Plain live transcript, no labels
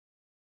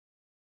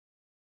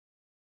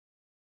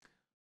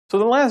So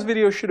the last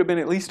video should have been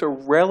at least a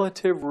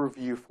relative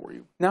review for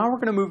you. Now we're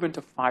going to move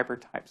into fiber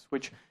types,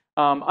 which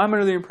I'm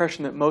under the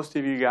impression that most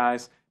of you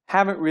guys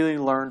haven't really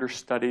learned or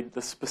studied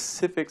the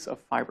specifics of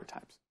fiber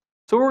types.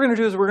 So what we're going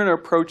to do is we're going to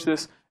approach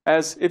this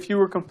as if you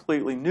were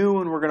completely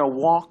new, and we're going to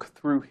walk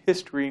through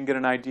history and get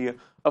an idea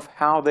of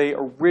how they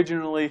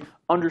originally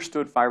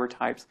understood fiber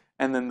types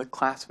and then the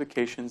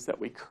classifications that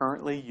we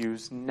currently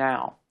use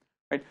now.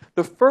 Right?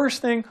 The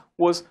first thing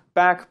was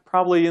back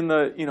probably in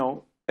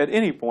the, at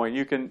any point,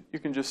 you can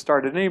just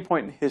start at any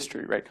point in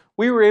history, right?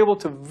 We were able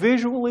to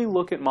visually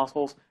look at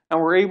muscles, and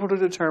we're able to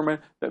determine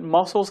that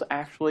muscles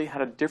actually had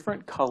a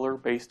different color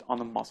based on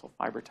the muscle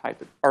fiber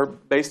type, or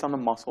based on the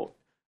muscle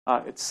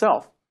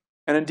itself.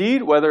 And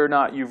indeed, whether or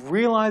not you've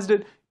realized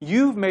it,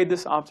 you've made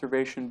this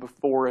observation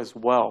before as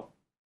well.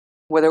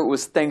 Whether it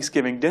was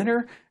Thanksgiving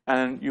dinner,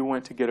 and you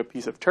went to get a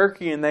piece of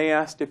turkey, and they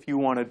asked if you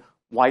wanted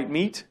white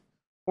meat,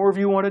 or if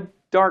you wanted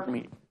dark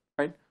meat.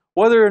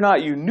 Whether or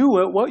not you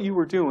knew it, what you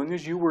were doing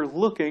is you were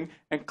looking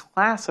and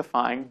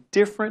classifying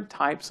different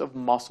types of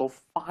muscle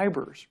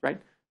fibers,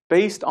 right,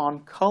 based on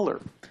color.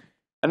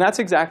 And that's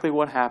exactly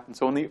what happened.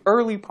 So in the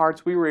early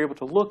parts, we were able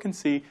to look and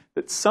see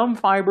that some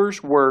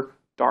fibers were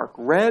dark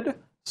red,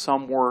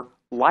 some were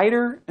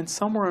lighter, and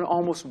some were an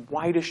almost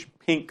whitish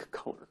pink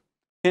color.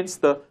 Hence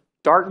the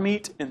dark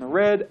meat in the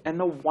red and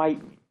the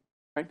white meat,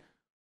 right?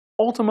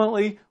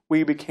 Ultimately,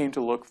 we became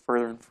to look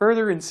further and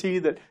further and see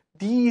that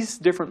these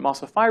different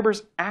muscle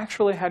fibers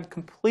actually had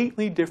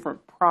completely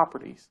different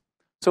properties.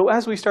 So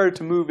as we started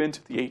to move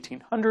into the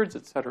 1800s,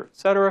 et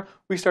cetera,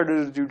 we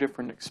started to do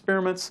different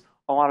experiments,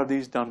 a lot of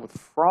these done with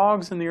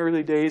frogs in the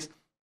early days.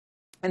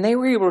 And they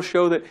were able to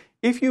show that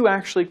if you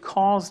actually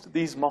caused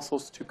these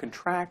muscles to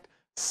contract,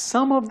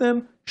 some of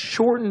them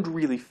shortened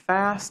really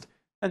fast,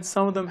 and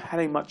some of them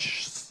had a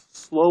much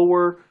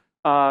slower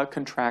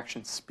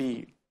contraction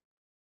speed.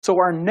 So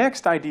our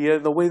next idea,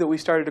 the way that we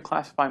started to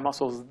classify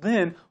muscles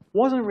then,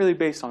 wasn't really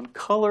based on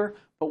color,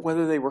 but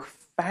whether they were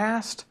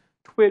fast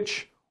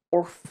twitch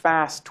or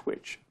fast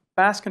twitch,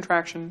 fast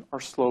contraction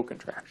or slow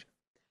contraction.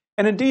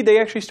 And indeed,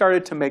 they actually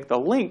started to make the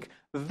link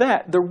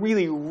that the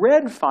really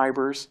red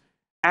fibers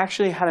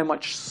actually had a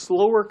much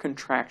slower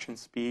contraction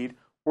speed,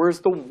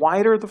 whereas the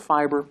whiter the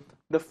fiber,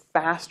 the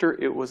faster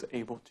it was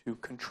able to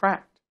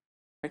contract.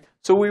 Right?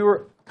 So we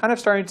were kind of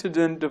starting to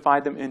then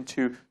divide them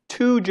into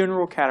two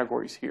general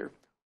categories here: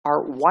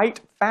 our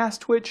white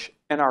fast twitch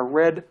and our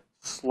red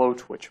slow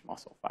twitch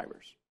muscle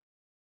fibers.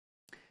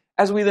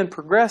 As we then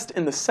progressed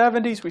in the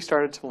 70s, we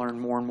started to learn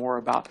more and more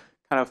about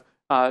kind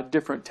of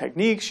different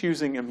techniques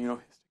using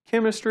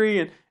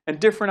immunohistochemistry and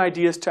different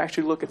ideas to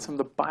actually look at some of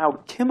the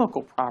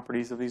biochemical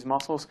properties of these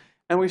muscles.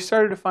 And we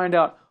started to find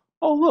out,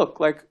 oh look,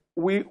 like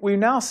we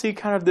now see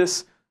kind of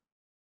this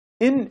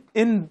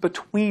in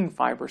between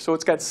fiber. So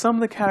it's got some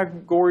of the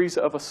categories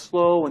of a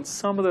slow and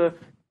some of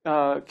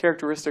the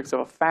characteristics of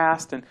a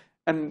fast,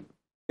 and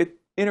it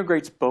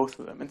integrates both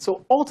of them. And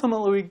so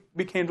ultimately we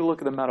became to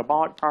look at the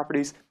metabolic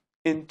properties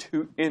in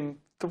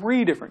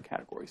three different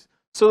categories.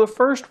 So the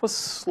first was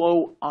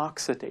slow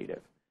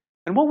oxidative.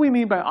 And what we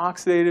mean by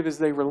oxidative is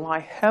they rely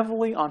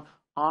heavily on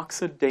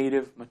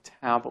oxidative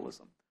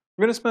metabolism.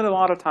 We're going to spend a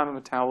lot of time on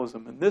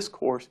metabolism in this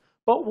course,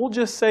 but we'll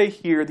just say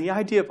here the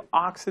idea of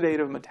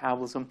oxidative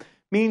metabolism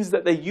means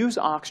that they use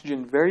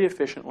oxygen very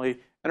efficiently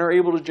and are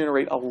able to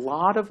generate a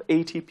lot of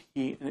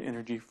ATP and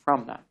energy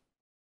from that.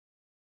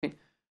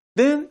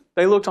 Then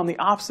they looked on the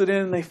opposite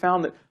end and they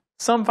found that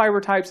some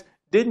fiber types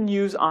didn't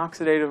use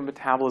oxidative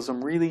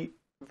metabolism really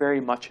very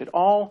much at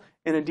all,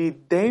 and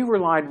indeed they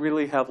relied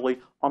really heavily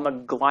on the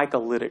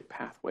glycolytic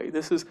pathway.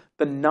 This is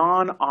the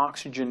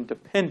non-oxygen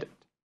dependent,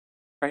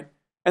 right?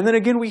 And then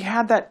again we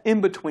had that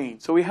in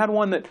between. So we had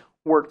one that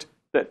worked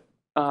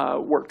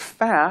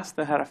fast,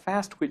 that had a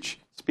fast twitch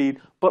speed,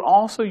 but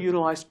also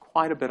utilized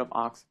quite a bit of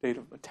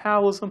oxidative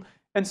metabolism,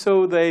 and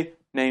so they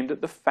named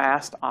it the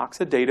fast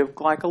oxidative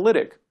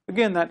glycolytic.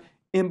 Again, that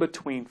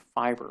in-between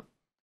fiber.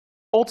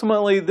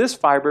 Ultimately, this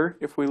fiber,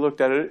 if we looked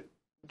at it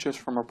just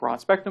from a broad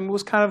spectrum,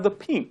 was kind of the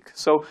pink.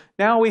 So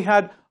now we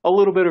had a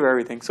little bit of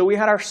everything. So we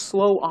had our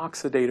slow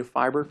oxidative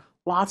fiber,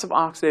 lots of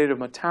oxidative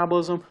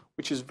metabolism,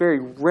 which is very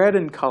red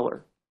in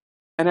color.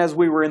 And as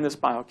we were in this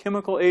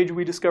biochemical age,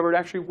 we discovered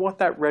actually what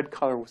that red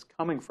color was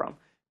coming from.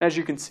 As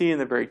you can see in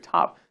the very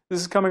top, this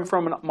is coming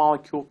from a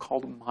molecule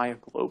called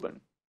myoglobin.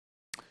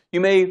 You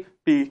may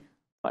be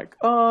like,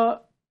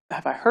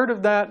 have I heard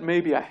of that?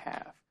 Maybe I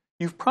have.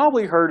 You've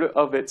probably heard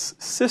of its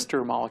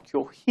sister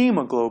molecule,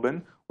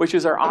 hemoglobin, which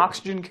is our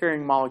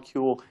oxygen-carrying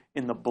molecule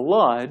in the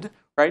blood,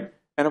 right?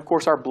 And of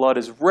course, our blood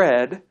is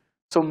red.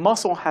 So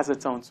muscle has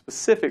its own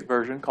specific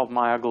version called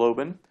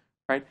myoglobin,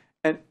 right?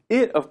 And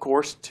it, of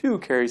course, too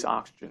carries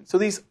oxygen. So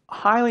these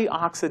highly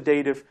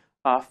oxidative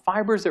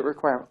fibers that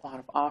require a lot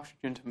of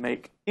oxygen to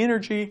make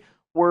energy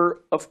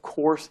were, of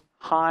course,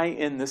 high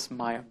in this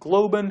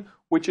myoglobin,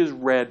 which is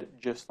red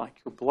just like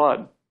your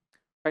blood.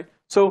 Right?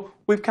 So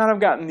we've kind of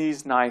gotten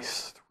these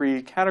nice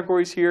three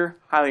categories here: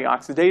 highly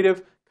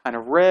oxidative, kind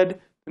of red.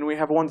 Then we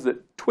have ones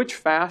that twitch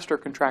fast or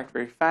contract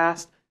very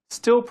fast,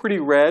 still pretty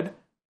red.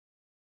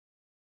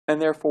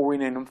 and therefore we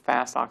name them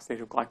fast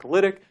oxidative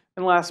glycolytic.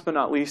 And last but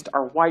not least,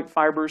 our white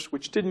fibers,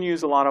 which didn't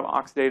use a lot of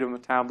oxidative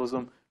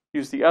metabolism,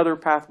 use the other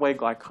pathway,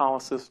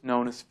 glycolysis,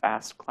 known as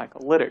fast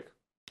glycolytic.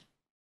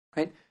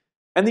 Right?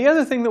 And the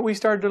other thing that we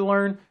started to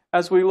learn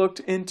as we looked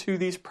into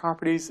these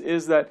properties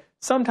is that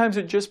sometimes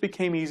it just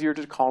became easier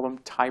to call them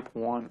type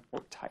 1 or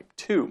type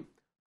 2.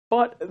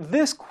 But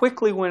this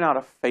quickly went out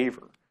of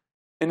favor.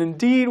 And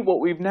indeed, what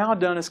we've now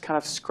done is kind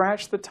of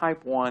scratch the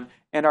type 1,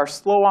 and our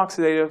slow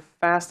oxidative,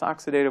 fast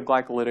oxidative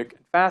glycolytic,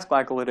 and fast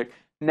glycolytic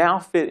now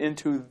fit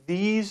into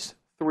these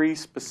three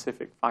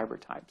specific fiber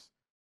types: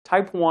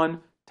 type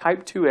 1,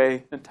 type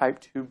 2A, and type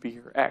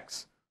 2B or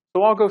X.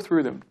 So I'll go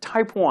through them.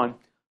 Type 1.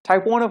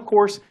 Type 1, of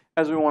course,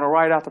 as we want to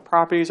write out the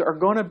properties, are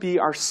going to be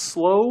our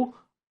slow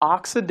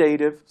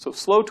oxidative, so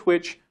slow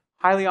twitch,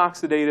 highly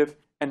oxidative,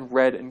 and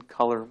red in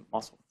color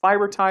muscle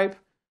fiber type.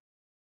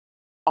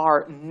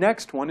 Our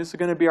next one is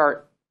going to be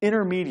our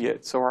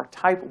intermediate, so our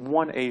type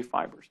 1A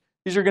fibers.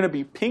 These are going to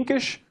be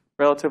pinkish,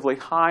 relatively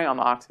high on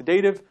the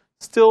oxidative,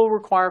 still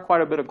require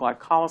quite a bit of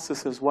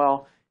glycolysis as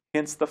well,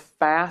 hence the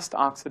fast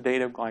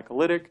oxidative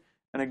glycolytic,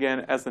 and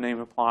again, as the name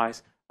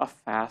implies, a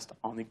fast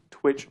on the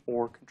twitch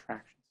or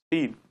contraction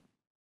speed.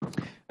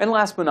 And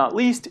last but not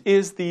least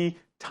is the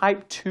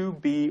type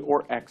 2B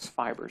or X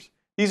fibers.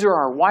 These are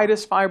our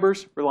widest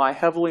fibers, rely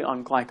heavily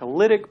on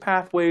glycolytic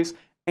pathways,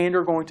 and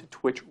are going to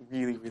twitch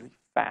really, really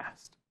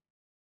fast.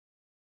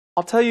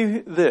 I'll tell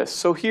you this.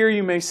 So here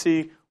you may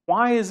see,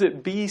 why is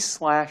it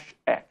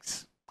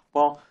B/X?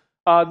 Well,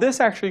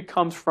 this actually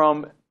comes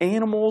from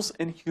animals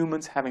and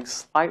humans having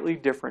slightly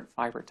different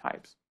fiber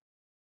types.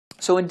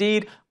 So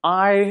indeed,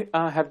 I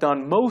have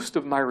done most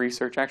of my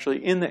research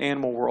actually in the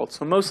animal world,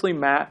 so mostly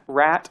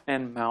rat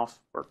and mouse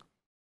work.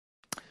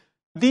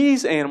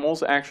 These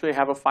animals actually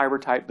have a fiber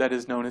type that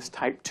is known as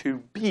type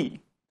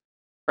 2B.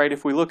 Right?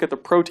 If we look at the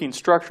protein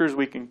structures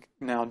we can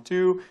now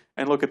do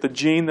and look at the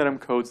gene that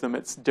encodes them,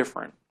 it's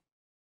different.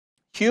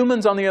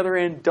 Humans, on the other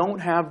hand, don't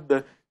have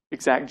the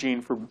exact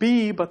gene for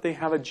B, but they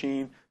have a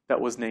gene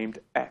that was named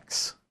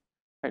X.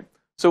 Right?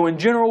 So in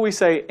general, we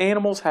say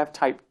animals have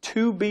type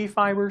 2B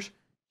fibers,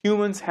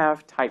 humans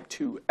have type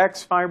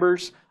 2X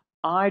fibers.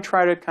 I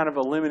try to kind of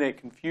eliminate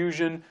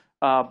confusion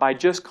by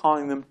just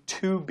calling them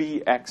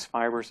 2BX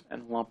fibers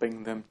and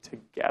lumping them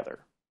together.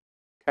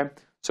 Okay?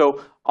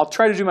 So I'll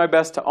try to do my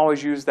best to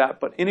always use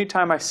that, but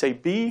anytime I say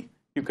B,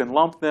 you can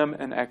lump them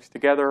and X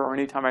together, or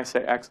anytime I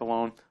say X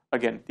alone,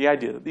 again, the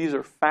idea that these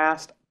are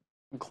fast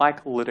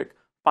glycolytic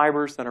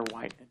fibers that are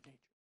white in nature.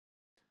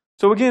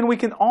 So again, we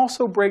can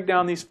also break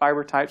down these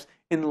fiber types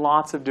in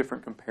lots of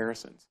different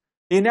comparisons.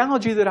 The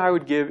analogy that I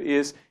would give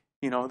is,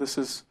 this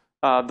is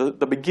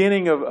the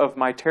beginning of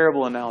my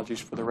terrible analogies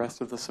for the rest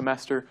of the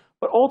semester,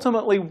 but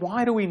ultimately,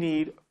 why do we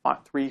need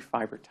three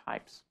fiber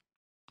types?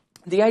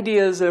 The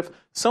idea is if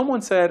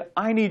someone said,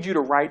 I need you to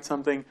write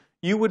something,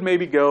 you would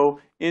maybe go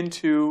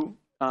into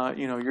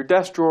your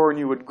desk drawer and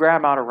you would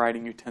grab out a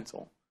writing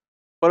utensil.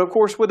 But of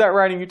course, would that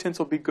writing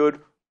utensil be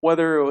good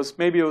whether it was,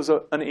 maybe it was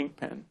an ink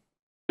pen?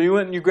 So you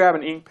went and you grab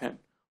an ink pen.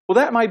 Well,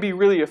 that might be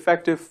really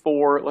effective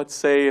for, let's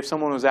say, if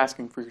someone was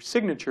asking for your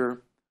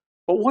signature.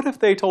 But what if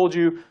they told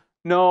you,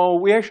 no,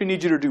 we actually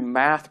need you to do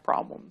math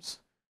problems?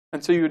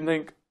 And so you would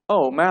think,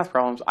 oh, math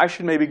problems, I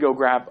should maybe go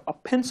grab a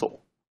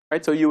pencil.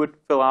 Right? So you would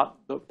fill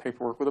out the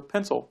paperwork with a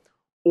pencil.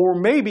 Or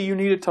maybe you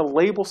needed to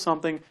label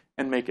something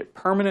and make it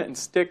permanent and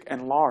stick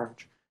and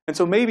large. And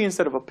so maybe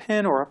instead of a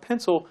pen or a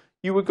pencil,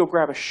 you would go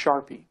grab a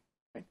Sharpie.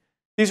 Right?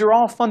 These are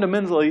all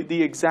fundamentally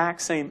the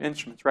exact same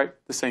instruments, right?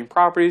 The same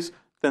properties,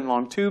 thin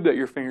long tube that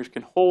your fingers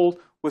can hold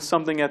with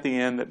something at the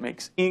end that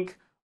makes ink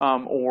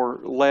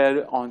or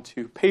lead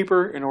onto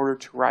paper in order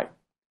to write.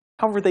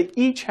 However, they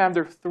each have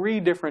their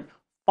three different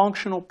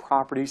functional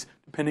properties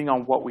depending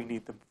on what we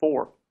need them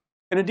for.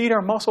 And indeed,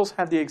 our muscles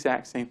have the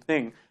exact same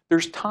thing.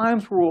 There's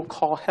times where we'll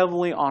call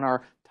heavily on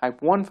our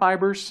type 1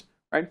 fibers,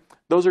 right?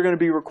 Those are going to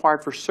be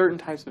required for certain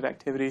types of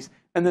activities.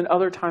 And then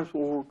other times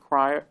we'll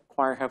require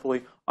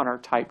heavily on our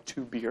type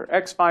 2B or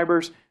X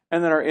fibers.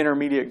 And then our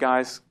intermediate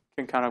guys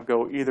can kind of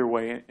go either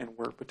way and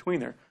work between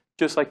there.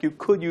 Just like you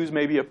could use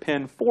maybe a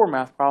pen for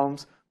math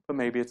problems, but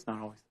maybe it's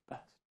not always the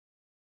best.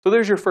 So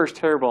there's your first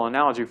terrible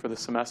analogy for the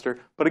semester.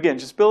 But again,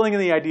 just building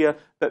in the idea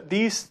that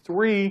these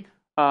three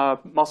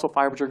muscle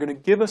fibers are going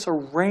to give us a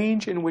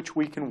range in which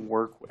we can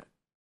work with.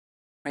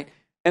 Right?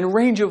 And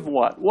range of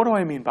what? What do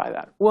I mean by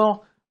that?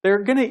 Well,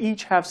 they're going to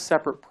each have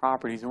separate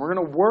properties, and we're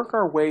going to work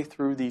our way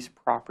through these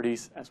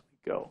properties as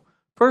we go.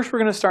 First, we're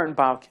going to start in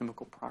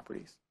biochemical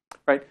properties.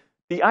 Right?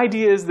 The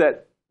idea is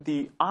that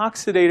the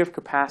oxidative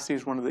capacity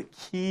is one of the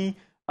key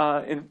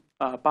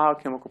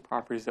biochemical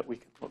properties that we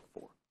can look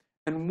for.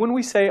 And when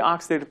we say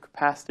oxidative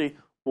capacity,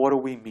 what do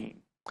we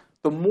mean?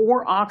 The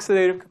more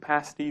oxidative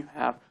capacity you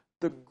have,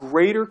 the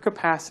greater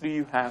capacity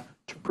you have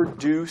to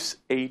produce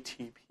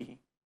ATP.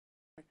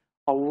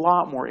 A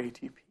lot more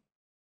ATP.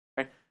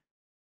 Right?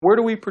 Where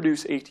do we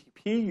produce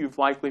ATP? You've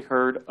likely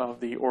heard of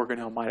the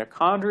organelle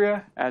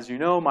mitochondria. As you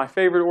know, my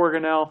favorite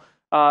organelle.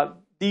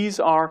 These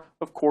are,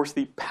 of course,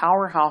 the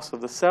powerhouse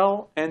of the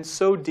cell and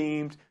so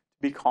deemed to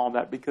be called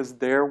that because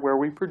they're where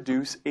we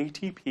produce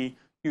ATP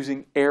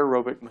using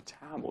aerobic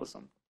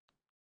metabolism.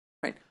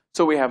 Right?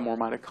 So we have more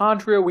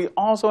mitochondria. We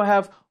also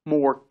have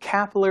more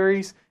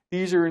capillaries.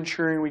 These are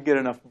ensuring we get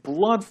enough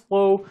blood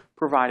flow,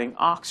 providing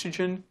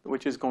oxygen,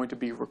 which is going to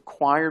be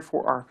required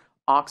for our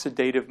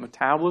oxidative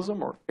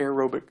metabolism or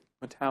aerobic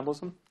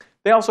metabolism.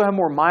 They also have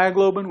more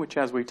myoglobin, which,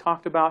 as we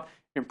talked about,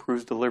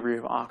 improves delivery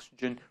of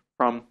oxygen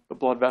from the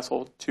blood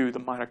vessel to the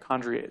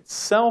mitochondria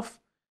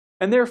itself.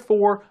 And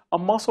therefore, a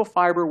muscle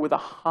fiber with a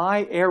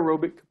high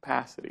aerobic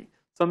capacity,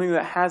 something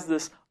that has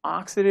this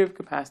oxidative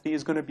capacity,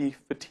 is going to be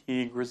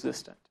fatigue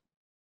resistant.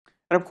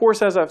 And of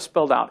course, as I've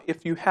spelled out,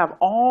 if you have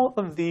all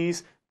of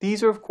these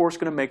are of course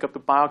going to make up the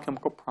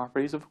biochemical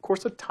properties of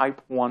course a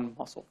type 1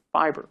 muscle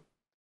fiber.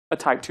 A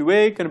type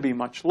 2A going to be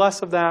much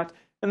less of that,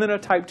 and then a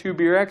type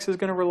 2B or X is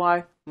going to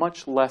rely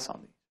much less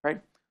on these,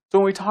 right? So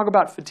when we talk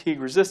about fatigue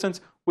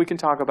resistance, we can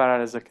talk about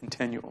it as a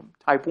continuum.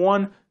 Type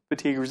 1,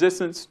 fatigue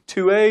resistance.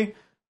 2A,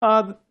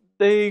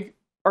 they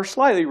are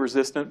slightly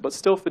resistant, but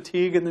still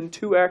fatigue. And then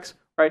 2X,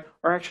 right,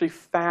 are actually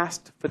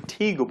fast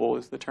fatigable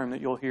is the term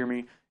that you'll hear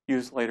me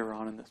use later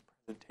on in this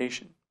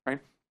presentation, right?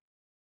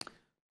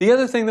 The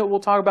other thing that we'll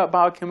talk about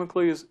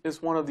biochemically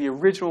is one of the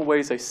original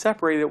ways they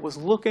separated it was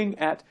looking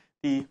at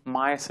the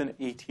myosin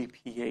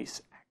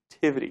ATPase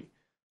activity.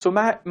 So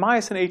myosin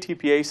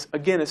ATPase,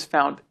 again, is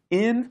found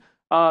in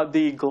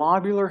the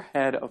globular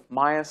head of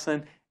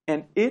myosin,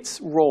 and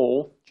its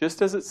role,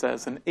 just as it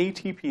says, an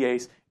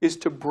ATPase, is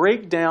to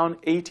break down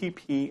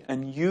ATP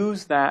and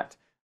use that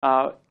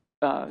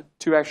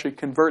to actually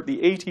convert the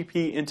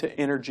ATP into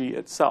energy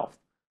itself.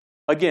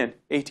 Again,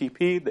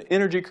 ATP, the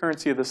energy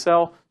currency of the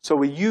cell, so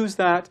we use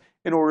that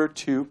in order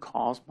to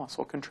cause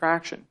muscle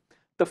contraction.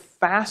 The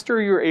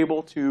faster you're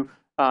able to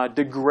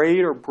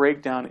degrade or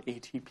break down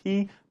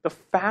ATP, the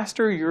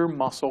faster your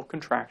muscle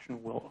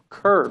contraction will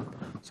occur.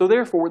 So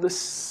therefore, the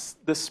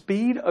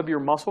speed of your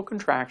muscle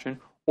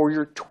contraction or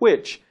your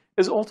twitch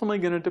is ultimately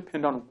going to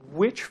depend on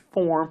which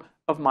form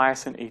of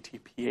myosin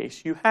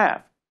ATPase you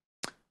have.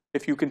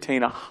 If you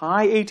contain a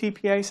high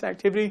ATPase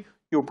activity,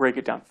 you'll break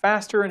it down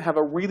faster and have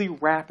a really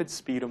rapid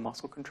speed of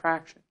muscle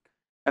contraction.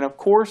 And of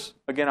course,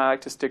 again, I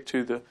like to stick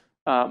to the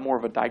more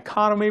of a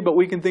dichotomy, but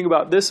we can think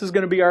about this is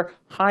going to be our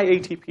high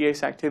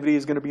ATPase activity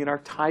is going to be in our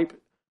type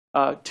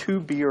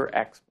 2B or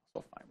X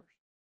muscle fibers.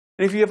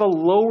 And if you have a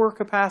lower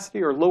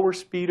capacity or lower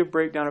speed of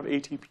breakdown of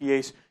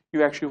ATPase,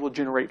 you actually will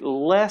generate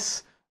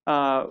less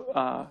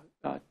time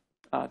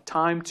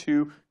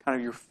to kind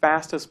of your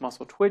fastest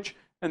muscle twitch,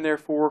 and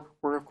therefore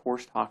we're of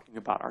course talking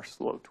about our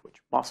slow twitch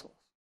muscles.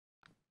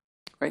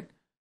 Right?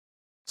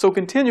 So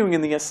continuing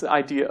in this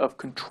idea of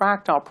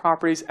contractile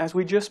properties, as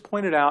we just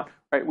pointed out,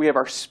 right, we have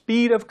our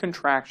speed of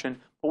contraction,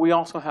 but we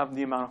also have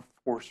the amount of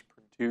force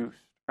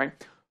produced. Right?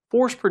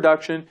 Force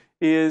production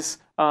is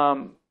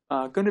going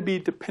to be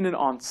dependent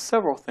on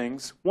several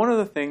things. One of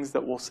the things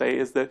that we'll say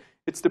is that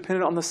it's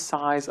dependent on the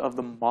size of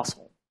the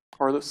muscle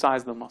or the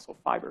size of the muscle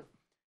fiber.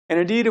 And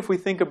indeed, if we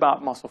think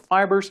about muscle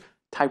fibers,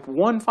 type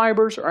 1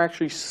 fibers are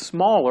actually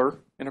smaller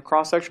in a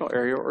cross-sectional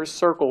area or a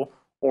circle,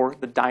 or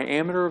the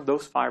diameter of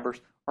those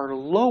fibers are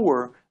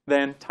lower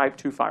than type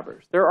 2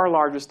 fibers. They're our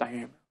largest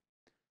diameter.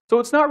 So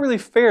it's not really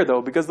fair,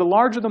 though, because the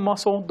larger the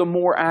muscle, the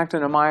more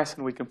actin and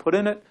myosin we can put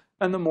in it,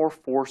 and the more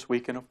force we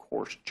can, of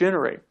course,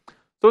 generate.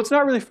 So it's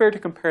not really fair to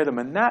compare them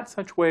in that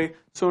such way.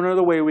 So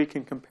another way we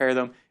can compare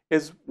them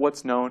is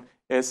what's known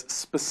as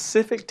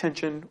specific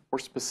tension or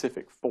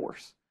specific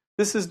force.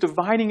 This is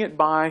dividing it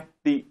by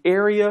the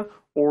area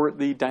or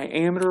the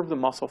diameter of the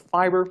muscle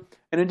fiber.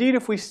 And indeed,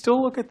 if we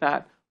still look at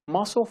that,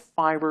 muscle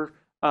fiber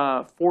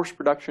force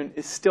production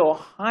is still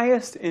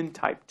highest in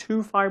type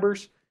 2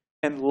 fibers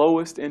and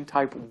lowest in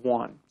type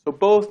 1. So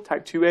both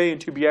type 2A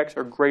and 2BX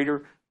are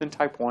greater than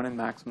type 1 in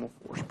maximal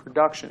force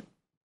production.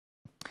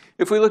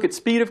 If we look at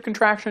speed of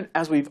contraction,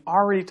 as we've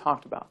already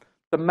talked about,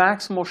 the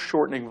maximal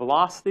shortening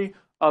velocity,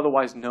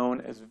 otherwise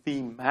known as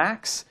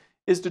Vmax,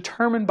 is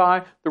determined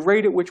by the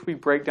rate at which we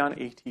break down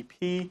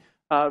ATP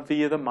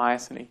via the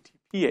myosin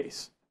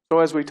ATPase. So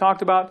as we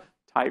talked about,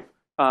 type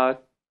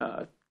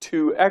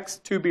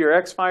 2B or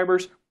X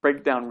fibers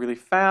break down really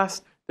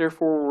fast.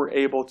 Therefore, we're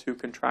able to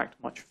contract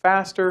much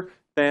faster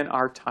than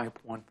our type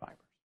 1 fibers.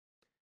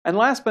 And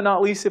last but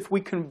not least, if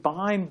we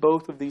combine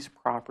both of these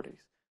properties,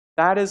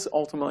 that is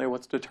ultimately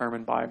what's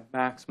determined by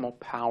maximal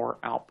power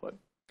output.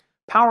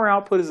 Power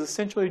output is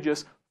essentially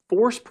just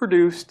force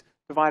produced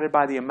divided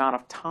by the amount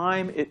of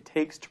time it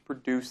takes to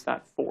produce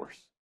that force.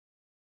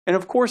 And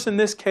of course, in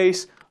this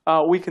case,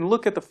 we can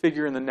look at the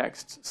figure in the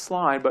next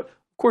slide, but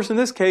of course, in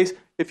this case,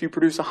 if you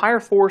produce a higher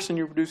force and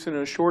you produce it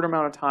in a short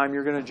amount of time,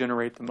 you're going to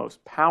generate the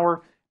most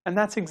power, and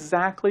that's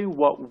exactly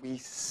what we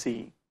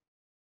see.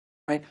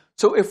 Right?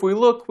 So if we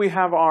look, we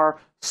have our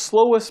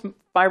slowest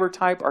fiber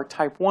type, our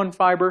type 1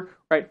 fiber,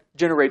 right,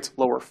 generates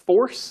lower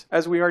force,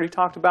 as we already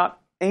talked about,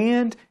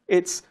 and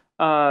it's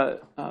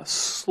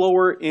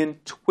slower in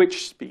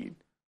twitch speed.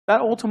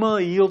 That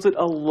ultimately yields it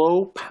a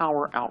low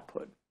power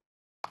output.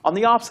 On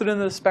the opposite end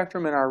of the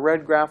spectrum, in our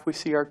red graph, we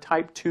see our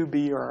type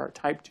 2B or our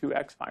type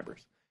 2X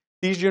fibers.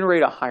 These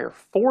generate a higher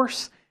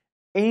force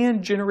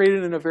and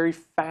generated in a very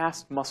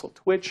fast muscle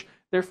twitch,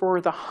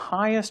 therefore the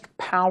highest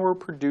power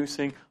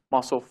producing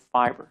muscle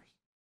fibers.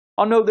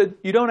 I'll note that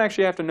you don't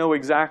actually have to know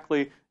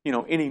exactly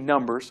any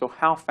number, so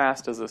how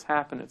fast does this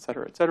happen,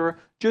 etc., etc.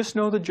 Just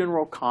know the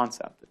general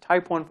concept. The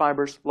type 1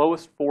 fibers,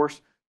 lowest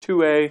force,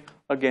 2A,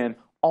 again,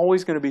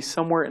 always going to be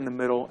somewhere in the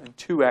middle, and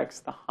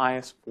 2X, the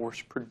highest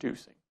force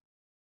producing.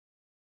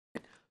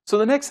 So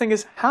the next thing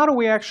is, how do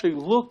we actually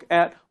look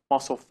at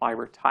muscle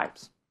fiber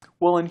types?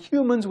 Well, in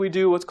humans, we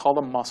do what's called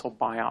a muscle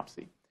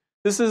biopsy.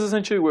 This is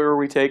essentially where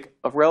we take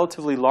a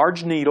relatively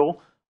large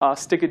needle,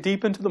 stick it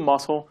deep into the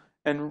muscle,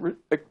 and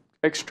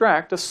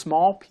extract a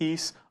small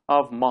piece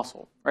of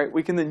muscle. Right?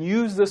 We can then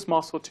use this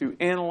muscle to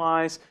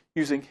analyze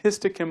using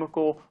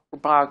histochemical or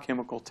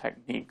biochemical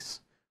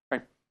techniques.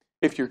 Right?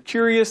 If you're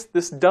curious,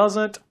 this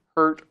doesn't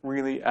hurt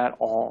really at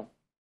all.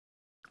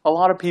 A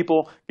lot of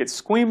people get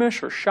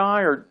squeamish or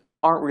shy or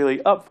aren't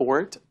really up for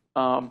it,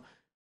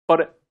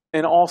 but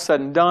in all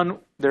said and done,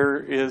 there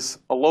is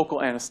a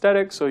local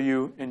anesthetic, so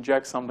you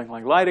inject something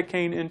like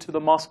lidocaine into the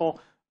muscle,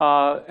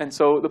 and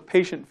so the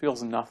patient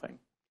feels nothing.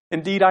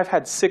 Indeed, I've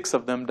had 6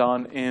 of them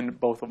done in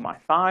both of my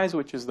thighs,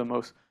 which is the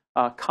most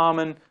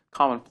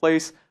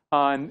commonplace,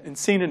 and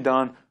seen and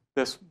done.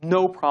 There's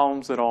no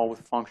problems at all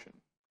with function.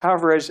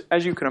 However,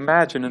 as you can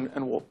imagine,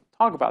 and we'll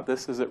talk about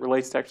this as it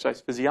relates to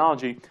exercise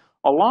physiology,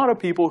 a lot of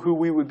people who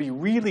we would be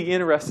really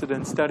interested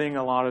in studying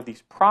a lot of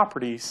these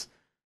properties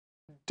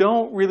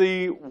don't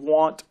really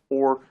want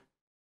or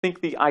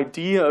think the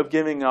idea of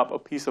giving up a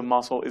piece of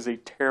muscle is a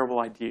terrible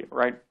idea,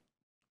 right?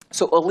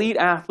 So elite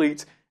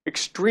athletes,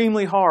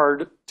 extremely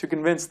hard to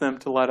convince them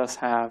to let us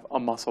have a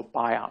muscle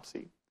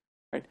biopsy,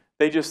 right?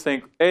 They just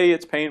think, A,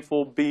 it's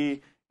painful,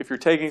 B, if you're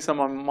taking some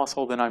of my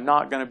muscle, then I'm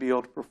not going to be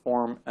able to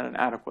perform at an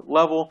adequate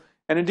level.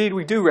 And indeed,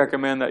 we do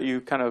recommend that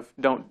you kind of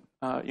don't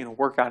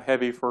work out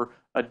heavy for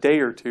a day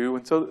or two,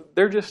 and so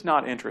they're just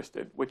not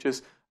interested, which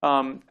is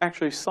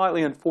actually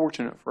slightly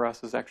unfortunate for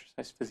us as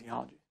exercise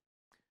physiologists.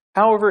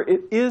 However,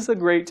 it is a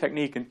great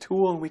technique and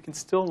tool, and we can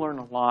still learn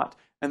a lot,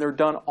 and they're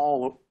done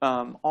all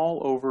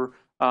over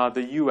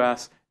the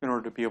U.S. in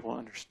order to be able to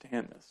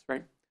understand this,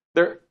 right?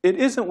 It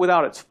isn't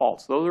without its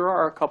faults, though there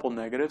are a couple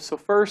negatives. So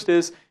first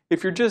is,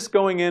 if you're just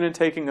going in and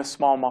taking a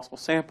small muscle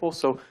sample,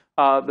 so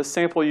the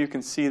sample you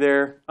can see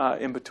there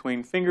in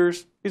between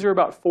fingers, these are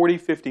about 40,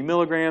 50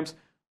 milligrams.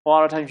 A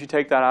lot of times you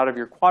take that out of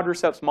your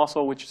quadriceps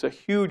muscle, which is a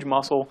huge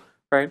muscle,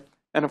 right?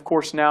 And of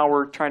course now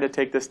we're trying to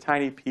take this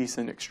tiny piece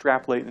and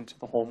extrapolate into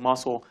the whole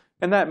muscle,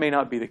 and that may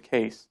not be the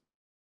case,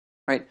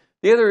 right?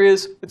 The other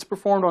is, it's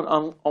performed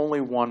on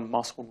only one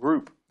muscle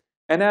group.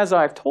 And as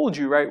I've told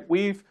you, right,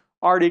 we've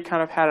already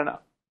kind of had an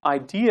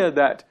idea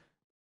that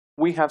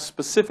we have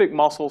specific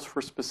muscles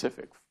for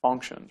specific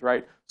functions,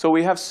 right? So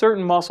we have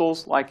certain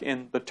muscles, like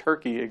in the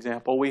turkey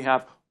example, we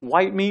have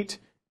white meat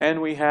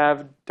and we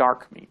have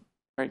dark meat,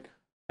 right?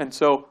 And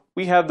so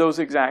we have those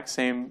exact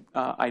same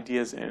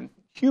ideas in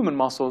human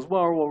muscle as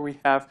well, where we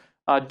have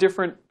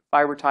different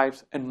fiber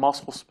types and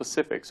muscle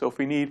specific. So if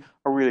we need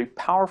a really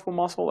powerful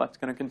muscle, that's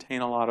going to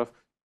contain a lot of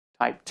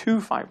type 2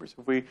 fibers.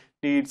 If we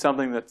need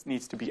something that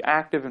needs to be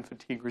active and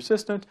fatigue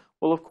resistant,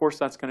 well, of course,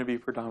 that's going to be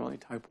predominantly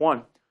type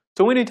 1.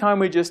 So anytime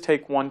we just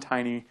take one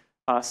tiny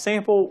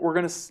sample,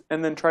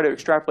 and then try to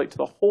extrapolate to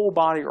the whole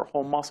body or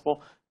whole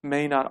muscle,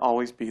 may not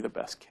always be the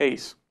best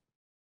case.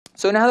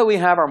 So now that we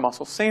have our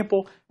muscle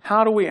sample,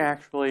 how do we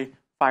actually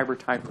fiber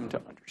type them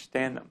to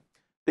understand them?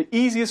 The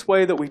easiest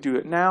way that we do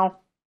it now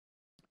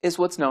is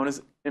what's known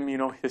as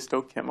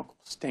immunohistochemical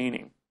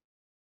staining.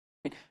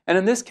 And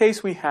in this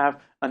case, we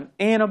have an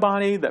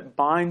antibody that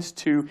binds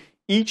to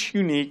each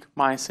unique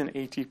myosin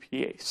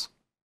ATPase.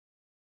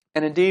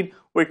 And indeed,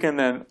 we can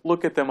then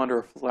look at them under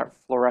a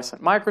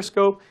fluorescent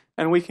microscope,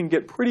 and we can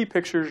get pretty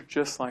pictures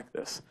just like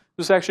this.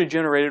 This was actually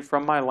generated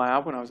from my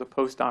lab when I was a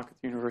postdoc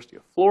at the University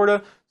of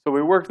Florida. So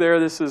we worked there.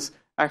 This is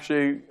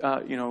actually,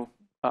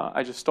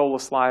 I just stole a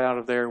slide out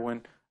of there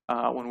when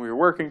we were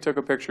working, took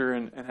a picture,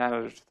 and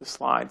added it to the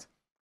slides.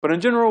 But in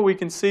general, we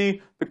can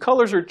see the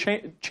colors are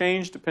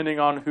changed depending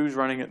on who's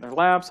running it in their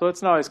lab, so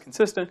it's not as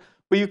consistent.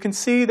 But you can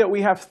see that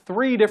we have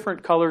 3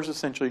 different colors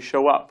essentially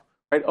show up,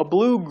 right? A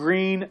blue,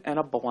 green, and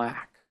a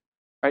black,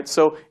 right?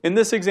 So in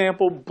this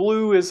example,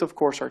 blue is, of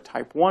course, our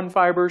type 1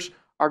 fibers,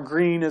 our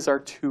green is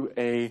our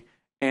 2A,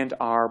 and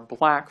our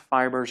black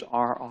fibers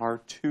are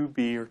our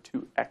 2B or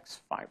 2X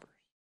fibers.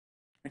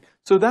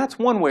 So that's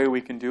one way we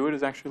can do it,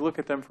 is actually look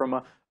at them from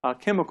a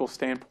chemical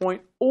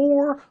standpoint,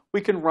 or we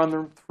can run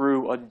them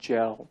through a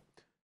gel.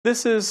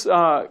 This is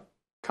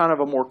kind of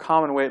a more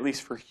common way, at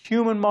least for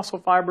human muscle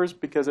fibers,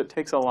 because it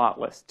takes a lot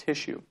less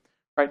tissue,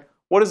 right?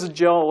 What is a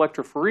gel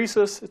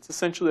electrophoresis? It's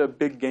essentially a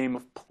big game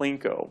of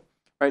plinko,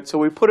 right? So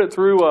we put it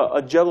through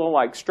a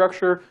jello-like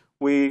structure.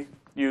 We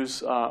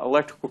use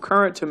electrical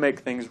current to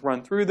make things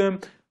run through them.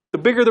 The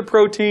bigger the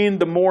protein,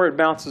 the more it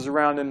bounces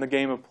around in the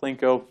game of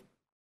plinko.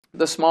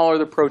 The smaller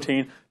the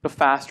protein, the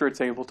faster it's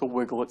able to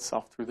wiggle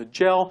itself through the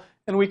gel,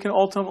 and we can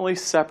ultimately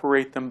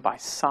separate them by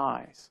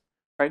size,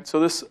 right? So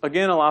this,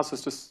 again, allows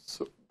us to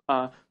sort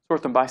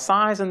sort them by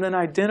size, and then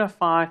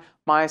identify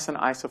myosin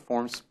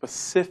isoforms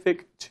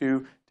specific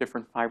to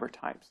different fiber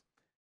types.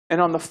 And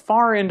on the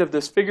far end of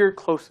this figure,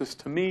 closest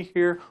to me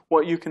here,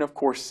 what you can of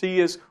course see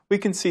is we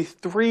can see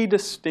 3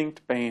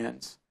 distinct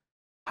bands,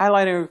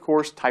 highlighting of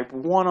course type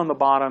 1 on the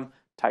bottom,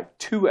 type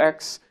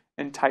 2X,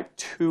 and type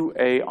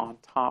 2A on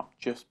top,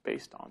 just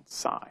based on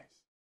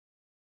size.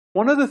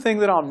 One other thing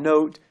that I'll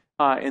note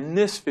in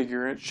this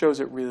figure, and it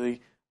shows it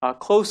really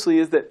closely,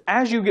 is that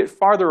as you get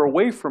farther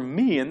away from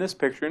me in this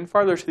picture and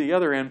farther to the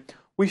other end,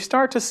 we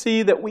start to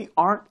see that we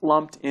aren't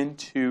lumped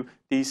into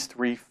these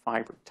 3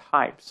 fiber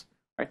types.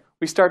 Right?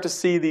 We start to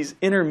see these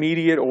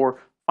intermediate or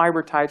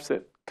fiber types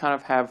that kind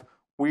of have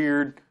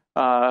weird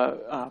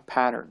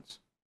patterns.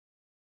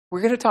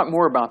 We're going to talk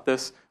more about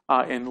this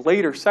in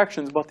later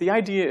sections, but the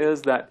idea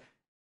is that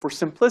for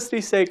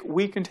simplicity's sake,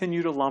 we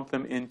continue to lump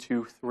them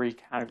into 3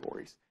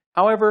 categories.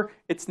 However,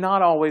 it's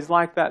not always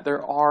like that.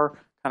 There are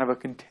kind of a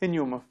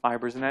continuum of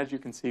fibers, and as you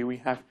can see, we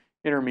have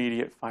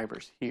intermediate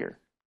fibers here.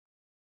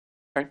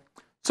 Okay?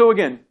 So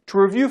again, to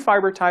review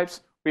fiber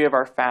types, we have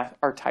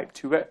our type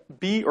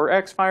 2B or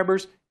X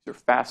fibers. These are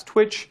fast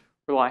twitch,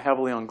 rely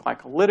heavily on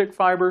glycolytic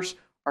fibers.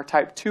 Our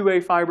type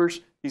 2A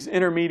fibers, these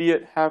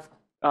intermediate, have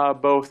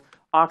both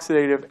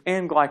oxidative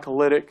and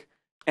glycolytic.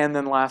 And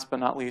then last but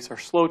not least, our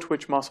slow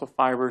twitch muscle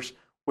fibers,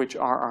 which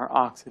are our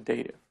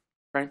oxidative.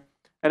 Right?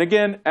 And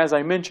again, as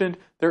I mentioned,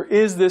 there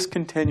is this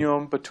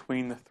continuum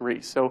between the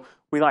 3. So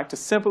we like to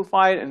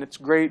simplify it, and it's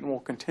great, and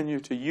we'll continue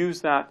to use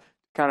that to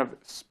kind of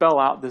spell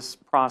out this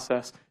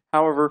process.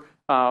 However,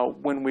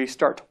 when we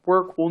start to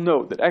work, we'll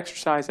note that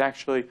exercise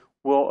actually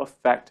will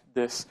affect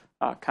this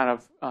kind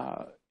of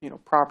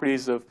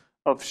properties of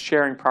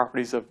sharing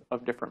properties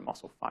of different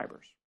muscle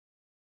fibers.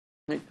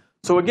 Okay.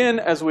 So again,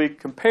 as we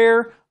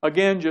compare,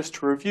 again, just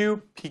to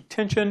review, peak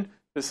tension,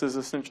 this is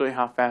essentially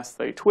how fast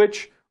they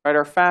twitch. Right?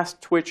 Our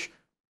fast twitch,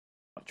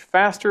 much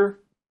faster,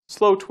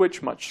 slow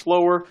twitch, much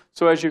slower.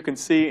 So as you can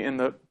see in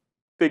the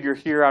figure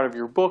here out of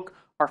your book,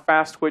 our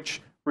fast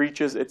twitch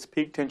reaches its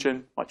peak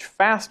tension much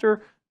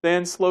faster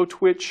than slow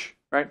twitch,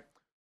 right?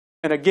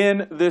 And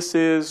again, this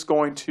is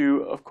going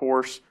to, of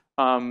course,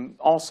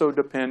 also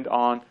depend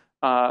on,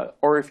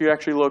 or if you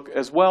actually look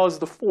as well as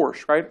the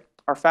force, right?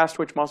 Our fast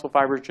twitch muscle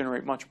fibers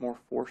generate much more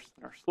force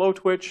than our slow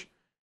twitch.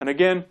 And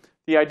again,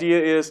 the idea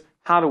is,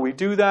 how do we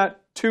do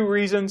that? 2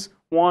 reasons.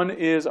 One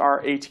is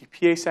our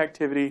ATPase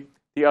activity.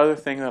 The other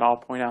thing that I'll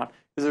point out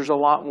is there's a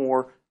lot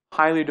more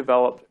highly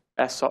developed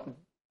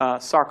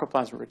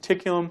sarcoplasmic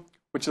reticulum,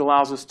 which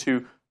allows us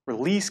to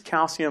release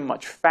calcium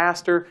much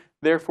faster.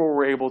 Therefore,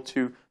 we're able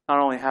to not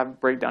only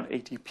break down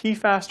ATP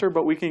faster,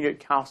 but we can get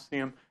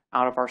calcium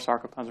out of our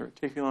sarcoplasmic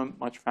reticulum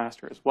much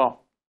faster as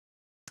well.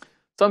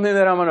 Something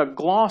that I'm going to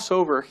gloss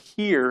over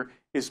here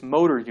is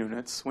motor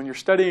units. When you're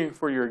studying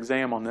for your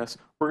exam on this,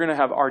 we're going to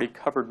have already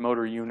covered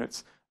motor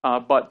units.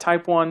 But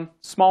type 1,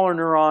 smaller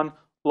neuron,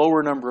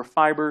 lower number of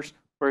fibers,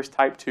 whereas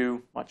type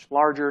 2, much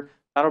larger.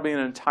 That'll be an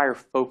entire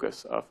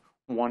focus of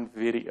one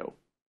video.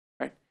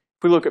 Right?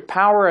 If we look at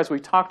power, as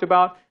we talked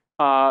about,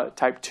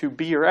 type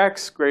 2B or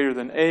X, greater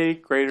than A,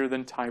 greater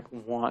than type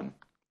 1.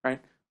 Right?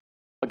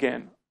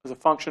 Again, as a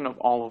function of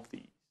all of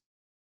these.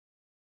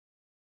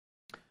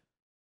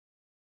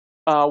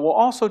 We'll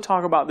also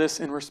talk about this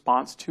in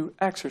response to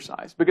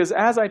exercise, because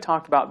as I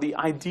talked about, the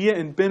idea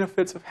and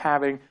benefits of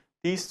having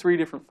these 3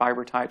 different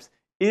fiber types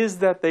is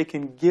that they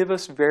can give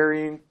us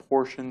varying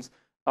portions,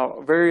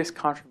 various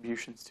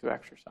contributions to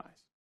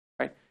exercise.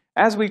 Right?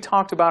 As we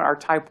talked about our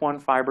type 1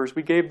 fibers,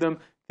 we gave them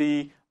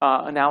the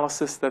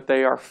analysis that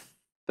they are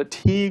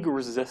fatigue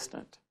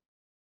resistant.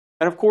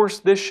 And of course,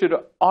 this should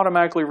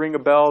automatically ring a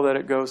bell that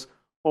it goes,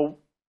 well,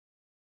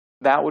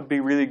 that would be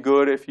really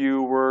good if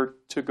you were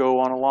to go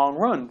on a long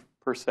run,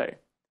 per se.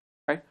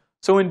 Right?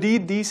 So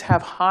indeed, these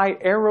have high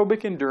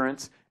aerobic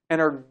endurance and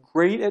are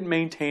great at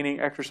maintaining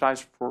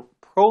exercise for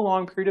a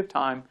prolonged period of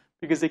time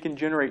because they can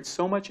generate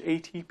so much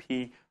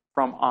ATP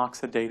from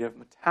oxidative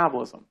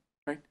metabolism.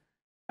 Right?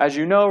 As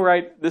you know,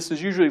 right, this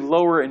is usually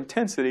lower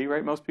intensity.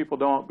 Right? Most people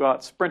don't go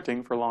out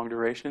sprinting for long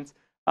durations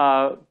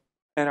and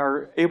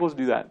are able to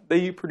do that.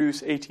 They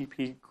produce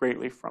ATP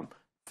greatly from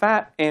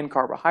fat and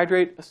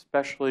carbohydrate,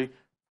 especially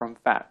from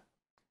fat.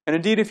 And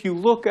indeed, if you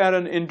look at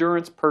an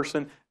endurance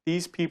person,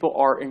 these people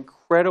are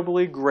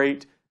incredibly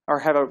great or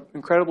have an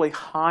incredibly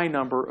high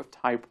number of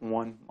type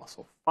 1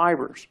 muscle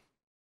fibers.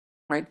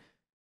 Right?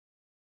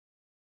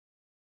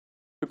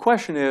 The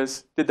question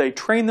is, did they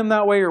train them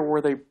that way or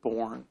were they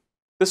born?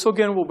 This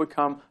again will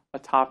become a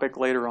topic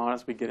later on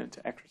as we get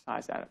into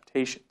exercise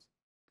adaptations.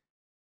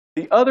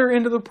 The other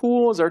end of the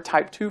pool is our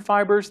type 2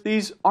 fibers.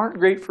 These aren't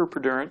great for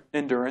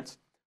endurance,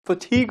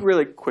 fatigue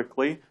really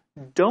quickly,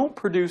 don't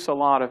produce a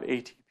lot of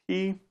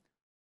ATP,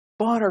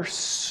 but are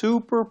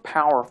super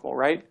powerful,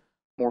 right?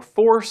 More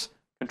force,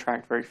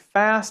 contract very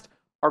fast,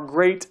 are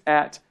great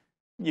at,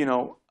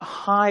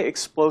 high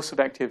explosive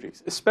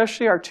activities,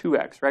 especially our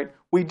 2X, right?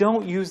 We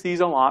don't use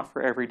these a lot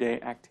for everyday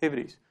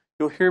activities.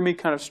 You'll hear me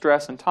kind of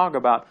stress and talk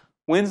about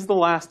when's the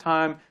last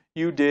time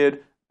you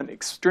did an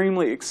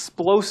extremely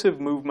explosive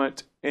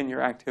movement in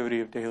your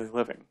activity of daily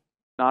living.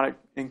 not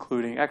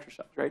including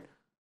exercise, right?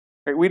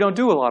 Right? We don't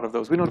do a lot of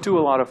those. We don't do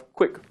a lot of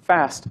quick,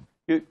 fast.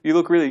 You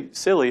look really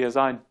silly as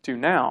I do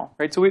now,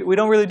 right? So we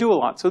don't really do a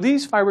lot. So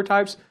these fiber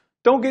types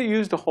don't get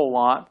used a whole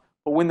lot,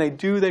 but when they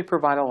do, they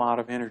provide a lot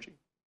of energy.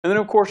 And then,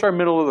 of course, our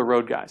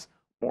middle-of-the-road guys.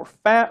 More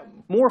fat,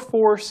 more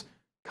force,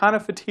 kind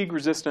of fatigue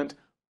resistant,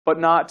 but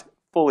not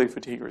fully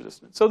fatigue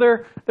resistant. So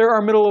they're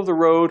our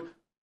middle-of-the-road,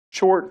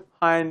 short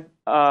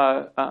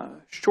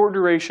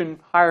duration,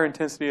 higher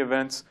intensity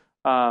events.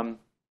 I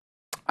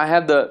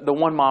have the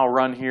 1 mile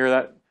run here.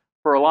 That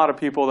for a lot of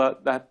people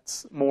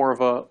that's more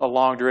of a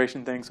long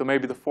duration thing. So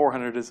maybe the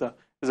 400 is a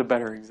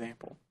better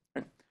example.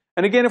 Right?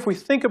 And again, if we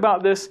think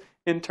about this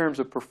in terms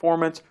of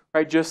performance,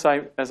 right? Just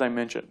as I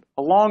mentioned,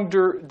 a long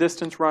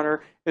distance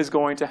runner is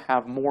going to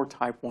have more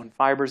type 1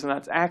 fibers, and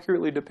that's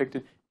accurately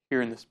depicted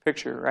here in this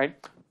picture, right?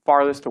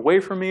 Farthest away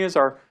from me is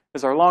our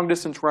long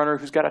distance runner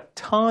who's got a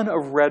ton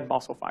of red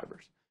muscle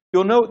fibers.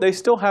 You'll note they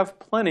still have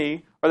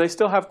plenty, or they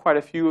still have quite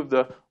a few of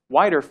the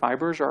whiter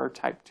fibers, or our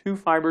type 2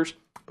 fibers,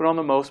 but on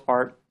the most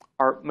part,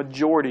 our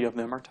majority of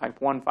them are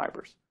type 1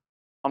 fibers.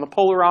 On the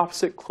polar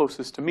opposite,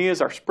 closest to me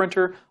is our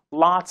sprinter,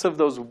 lots of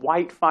those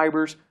white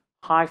fibers,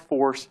 high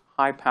force,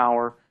 high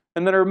power,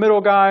 and then our middle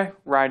guy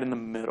right in the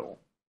middle.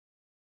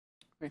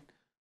 Okay.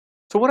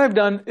 So what I've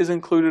done is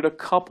included a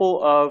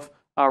couple of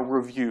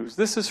reviews.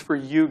 This is for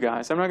you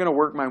guys. I'm not going to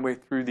work my way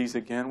through these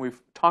again.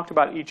 We've talked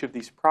about each of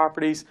these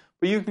properties,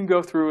 but you can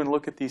go through and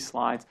look at these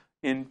slides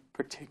in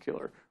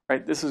particular.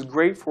 Right? This is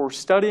great for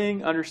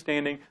studying,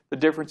 understanding the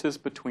differences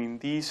between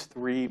these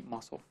 3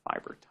 muscle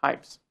fiber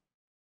types.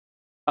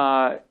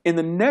 In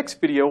the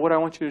next video, what I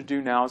want you to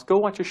do now is go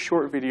watch a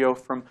short video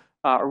from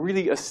a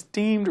really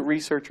esteemed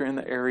researcher in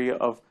the area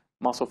of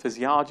muscle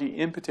physiology,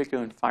 in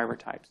particular in fiber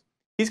types.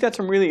 He's got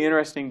some really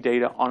interesting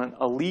data on an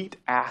elite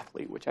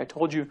athlete, which I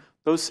told you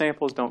those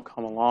samples don't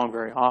come along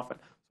very often.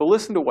 So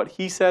listen to what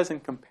he says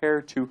and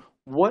compare to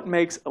what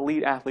makes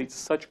elite athletes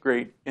such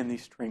great in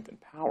these strength and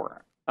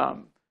power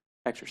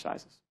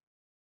exercises.